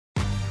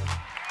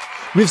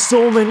With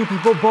so many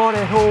people bored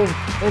at home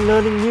and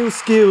learning new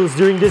skills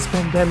during this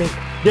pandemic,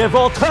 they have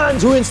all turned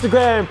to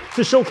Instagram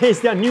to showcase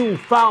their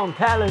newfound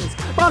talents.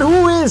 But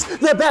who is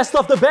the best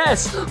of the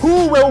best?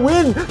 Who will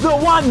win the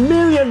 $1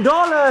 million?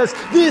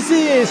 This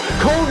is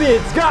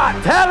COVID's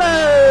Got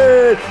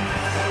Talent!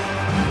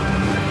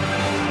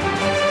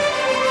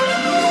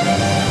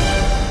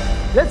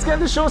 Let's get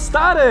the show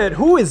started.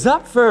 Who is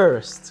up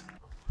first?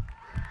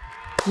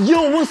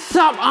 Yo, what's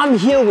up? I'm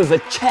here with a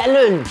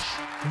challenge.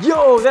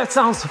 Yo, that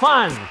sounds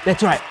fun.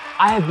 That's right.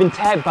 I have been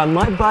tagged by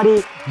my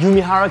buddy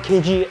Yumihara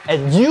KG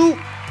and you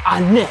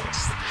are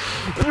next.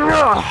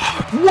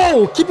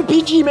 Whoa, keep it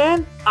PG,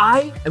 man.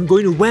 I am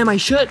going to wear my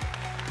shirt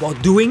while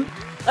doing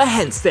a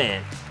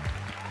handstand.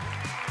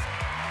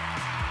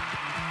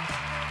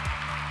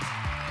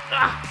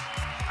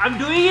 I'm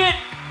doing it.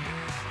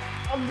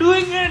 I'm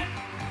doing it.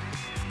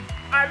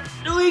 I'm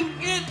doing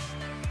it.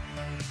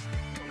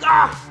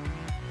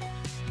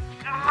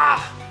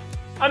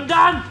 I'm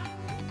done.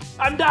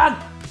 I'm done!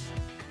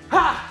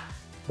 Ha!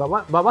 But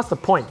what's the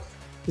point?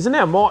 Isn't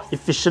there a more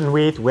efficient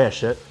way to wear a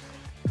shirt?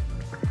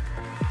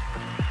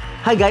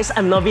 Hi guys,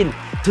 I'm Norbin.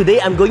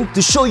 Today I'm going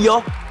to show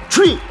you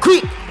 3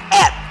 quick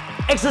ab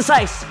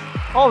exercise.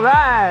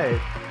 Alright!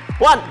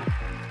 1,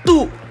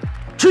 2,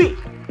 3,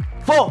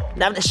 4.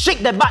 Now shake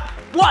that butt.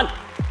 1,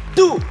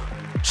 2,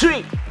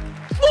 3,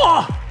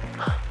 4.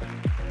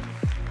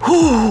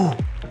 Whew.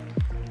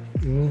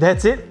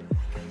 That's it?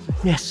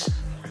 Yes.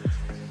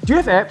 Do you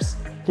have abs?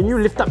 Can you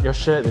lift up your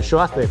shirt to show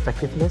us the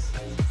effectiveness?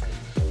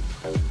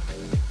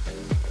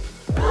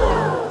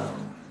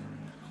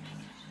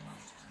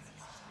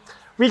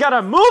 We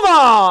gotta move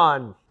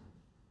on!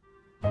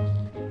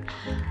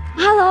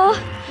 Hello!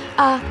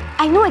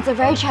 I know it's a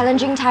very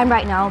challenging time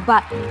right now,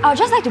 but I would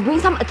just like to bring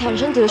some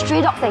attention to the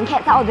stray dogs and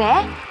cats out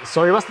there.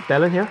 Sorry, what's the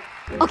talent here?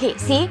 Okay,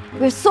 see?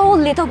 With so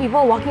little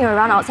people walking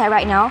around outside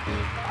right now,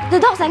 the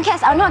dogs and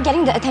cats are not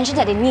getting the attention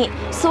that they need.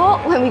 So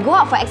when we go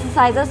out for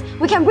exercises,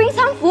 we can bring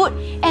some food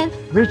and...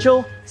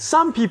 Rachel,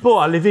 some people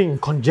are living in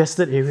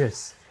congested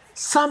areas.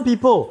 Some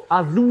people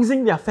are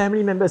losing their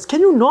family members. Can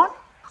you not?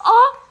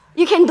 Or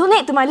you can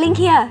donate to my link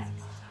here.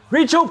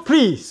 Rachel,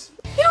 please!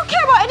 You don't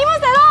care about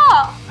animals at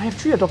all! I have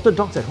 3 adopted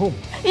dogs at home.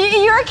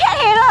 You're a cat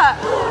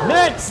hater!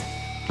 Next!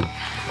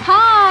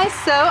 Hi,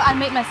 so I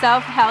made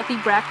myself healthy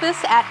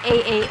breakfast at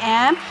 8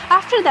 a.m.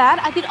 After that,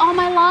 I did all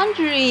my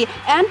laundry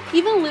and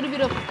even a little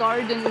bit of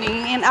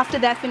gardening. And after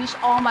that, finished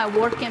all my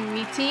work and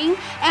meeting.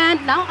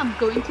 And now I'm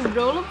going to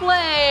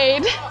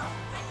rollerblade.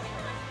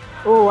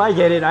 Oh, I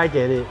get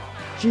it.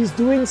 She's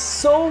doing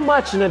so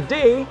much in a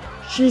day,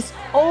 she's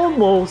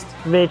almost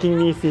making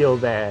me feel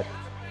bad.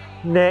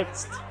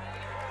 Next.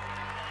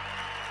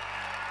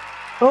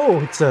 Oh,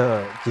 it's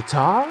a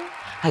guitar?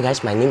 Hi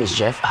guys, my name is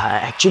Jeff. I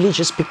actually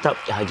just picked up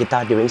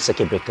guitar during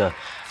circuit breaker.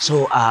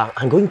 So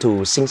I'm going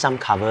to sing some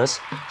covers.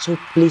 So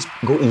please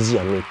go easy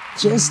on me.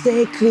 Just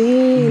stay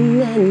clean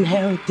and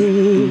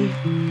healthy.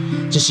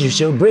 Just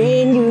use your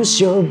brain, use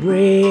your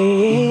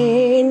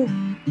brain.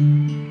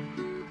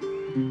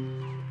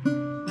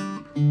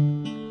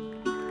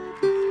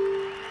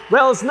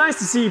 Well, it's nice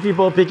to see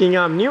people picking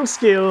up new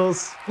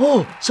skills.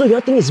 Oh, so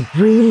your thing is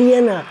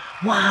brilliant.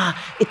 Wow,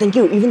 thank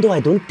you, even though I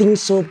don't think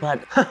so,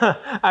 but...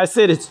 I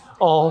said it's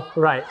all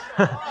right.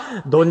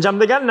 Don't jump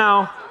the gun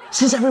now.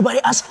 Since everybody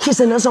asked,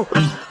 here's another song.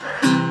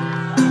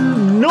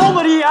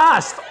 Nobody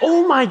asked!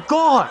 Oh my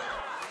god!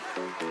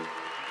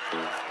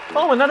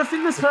 Oh, another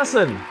fitness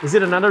person. Is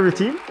it another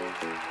routine?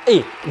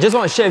 Hey, just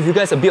want to share with you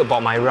guys a bit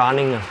about my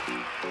running.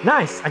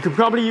 Nice, I could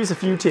probably use a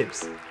few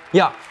tips.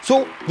 Yeah,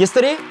 so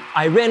yesterday,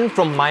 I ran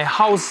from my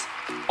house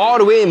all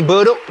the way in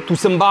Bedok to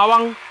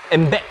Sembawang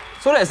and back.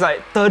 So that's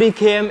like 30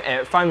 km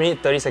at 5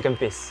 minute 30 second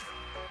pace.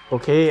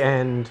 Okay,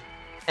 and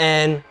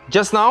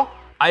just now,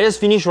 I just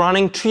finished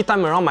running 3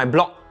 times around my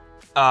block.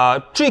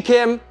 3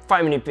 km,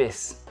 5 minute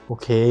pace.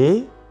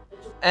 okay.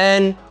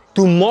 And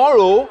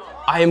tomorrow,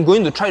 I am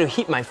going to try to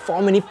hit my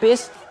 4 minute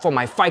pace for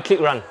my 5 click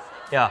run.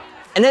 Yeah.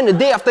 And then the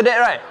day after that,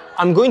 right,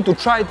 I'm going to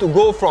try to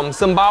go from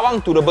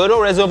Sembawang to the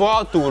Bedok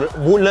Reservoir to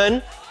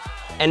Woodland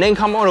and then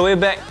come all the way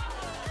back,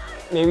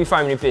 maybe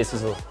 5 minute pace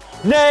as well.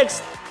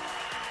 Next!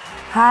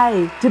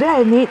 Hi, today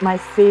I made my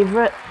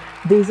favorite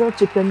basil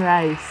chicken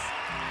rice.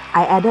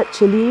 I added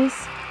chilies,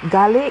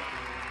 garlic,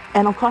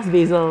 and of course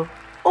basil.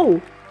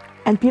 Oh,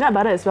 and peanut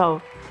butter as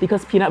well,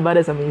 because peanut butter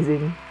is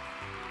amazing.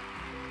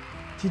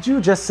 Did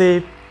you just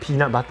say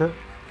peanut butter?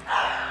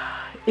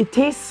 It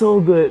tastes so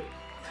good.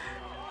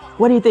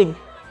 What do you think?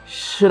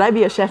 Should I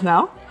be a chef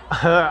now?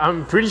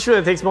 I'm pretty sure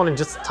it takes more than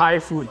just Thai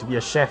food to be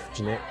a chef,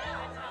 Jeanette.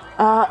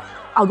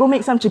 I'll go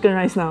make some chicken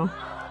rice now.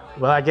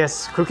 Well, I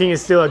guess cooking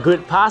is still a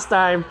good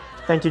pastime.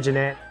 Thank you,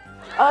 Jeanette.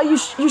 You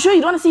sure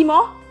you don't want to see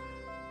more?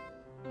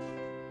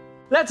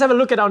 Let's have a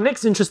look at our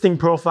next interesting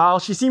profile.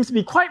 She seems to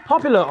be quite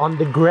popular on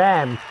the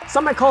gram.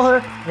 Some might call her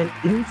an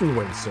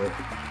influencer.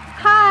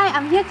 Hi,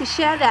 I'm here to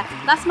share that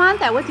last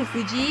month I went to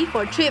Fuji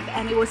for a trip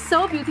and it was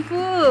so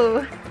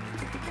beautiful.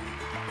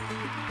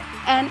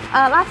 And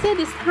last year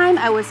this time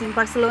I was in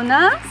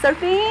Barcelona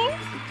surfing.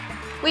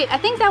 Wait, I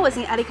think that was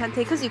in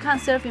Alicante because you can't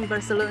surf in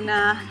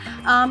Barcelona.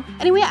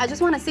 Anyway, I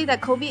just want to say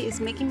that COVID is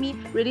making me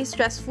really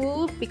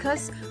stressful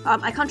because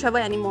I can't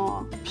travel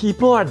anymore.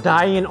 People are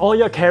dying and all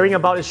you're caring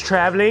about is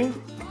traveling?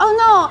 Oh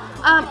no,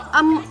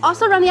 I'm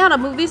also running out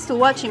of movies to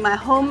watch in my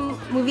home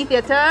movie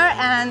theater,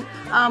 and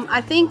I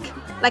think,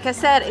 like I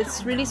said,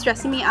 it's really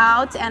stressing me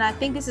out, and I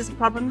think this is a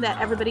problem that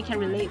everybody can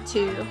relate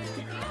to.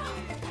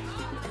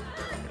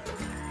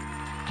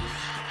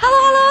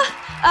 Hello.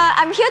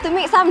 I'm here to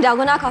make some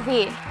dalgona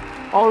coffee.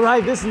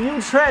 Alright, this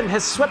new trend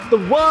has swept the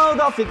world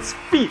off its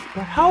feet.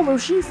 But how will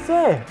she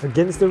fare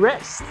against the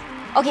rest?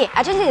 Okay,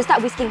 I just need to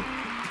start whisking.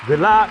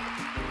 Good luck.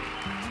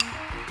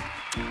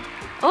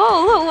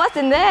 Oh, look, what's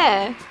in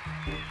there?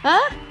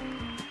 Huh?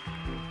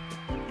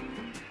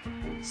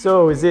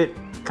 So, is it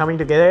coming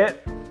together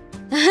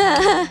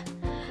yet?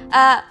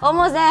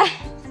 Almost there.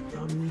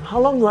 How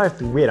long do I have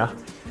to wait?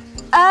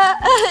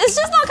 It's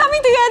just not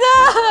coming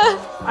together.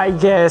 I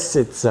guess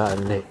it's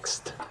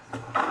next.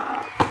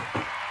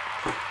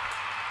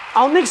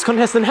 Our next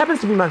contestant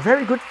happens to be my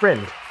very good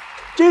friend.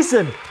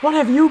 Jason, what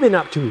have you been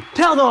up to?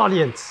 Tell the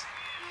audience.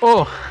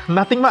 Oh,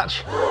 nothing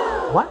much.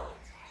 What?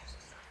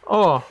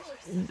 Oh,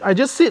 I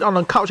just sit on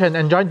the couch and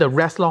enjoy the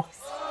rest lor.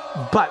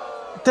 But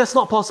that's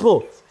not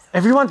possible.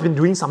 Everyone's been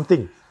doing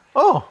something.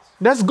 Oh,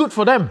 that's good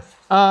for them.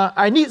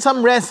 I need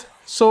some rest,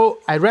 so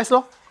I rest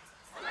lor.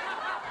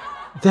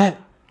 That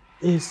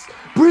is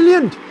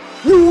brilliant!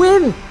 You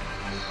win!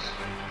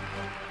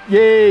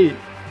 Yay!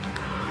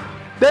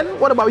 Then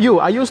what about you?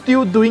 Are you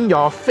still doing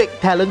your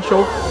fake talent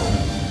show?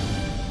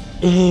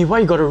 Hey, why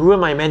you gotta ruin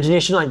my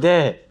imagination like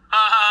that?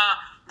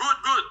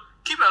 Good.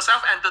 Keep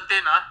yourself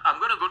entertained. I'm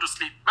gonna go to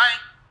sleep. Bye.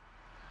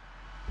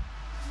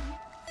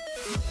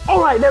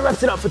 Alright, that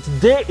wraps it up for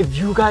today. If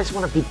you guys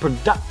want to be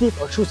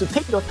productive or choose to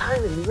take your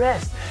time and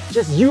rest,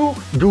 just you.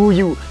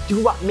 Do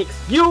what makes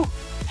you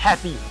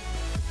happy.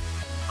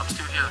 I'm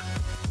still here.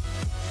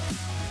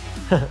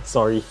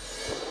 Sorry.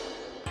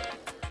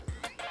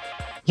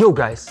 Yo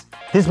guys,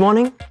 this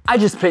morning I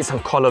just played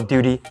some Call of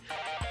Duty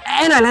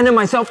and I landed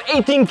myself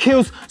 18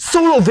 kills,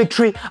 solo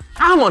victory.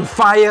 I'm on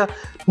fire.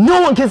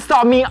 No one can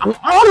stop me. I'm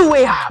all the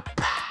way up.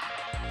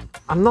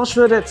 I'm not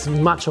sure that's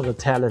much of a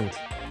talent.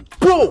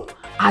 Bro,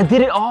 I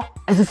did it all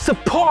as a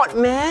support,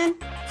 man.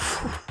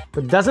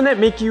 But doesn't that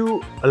make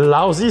you a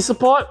lousy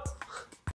support?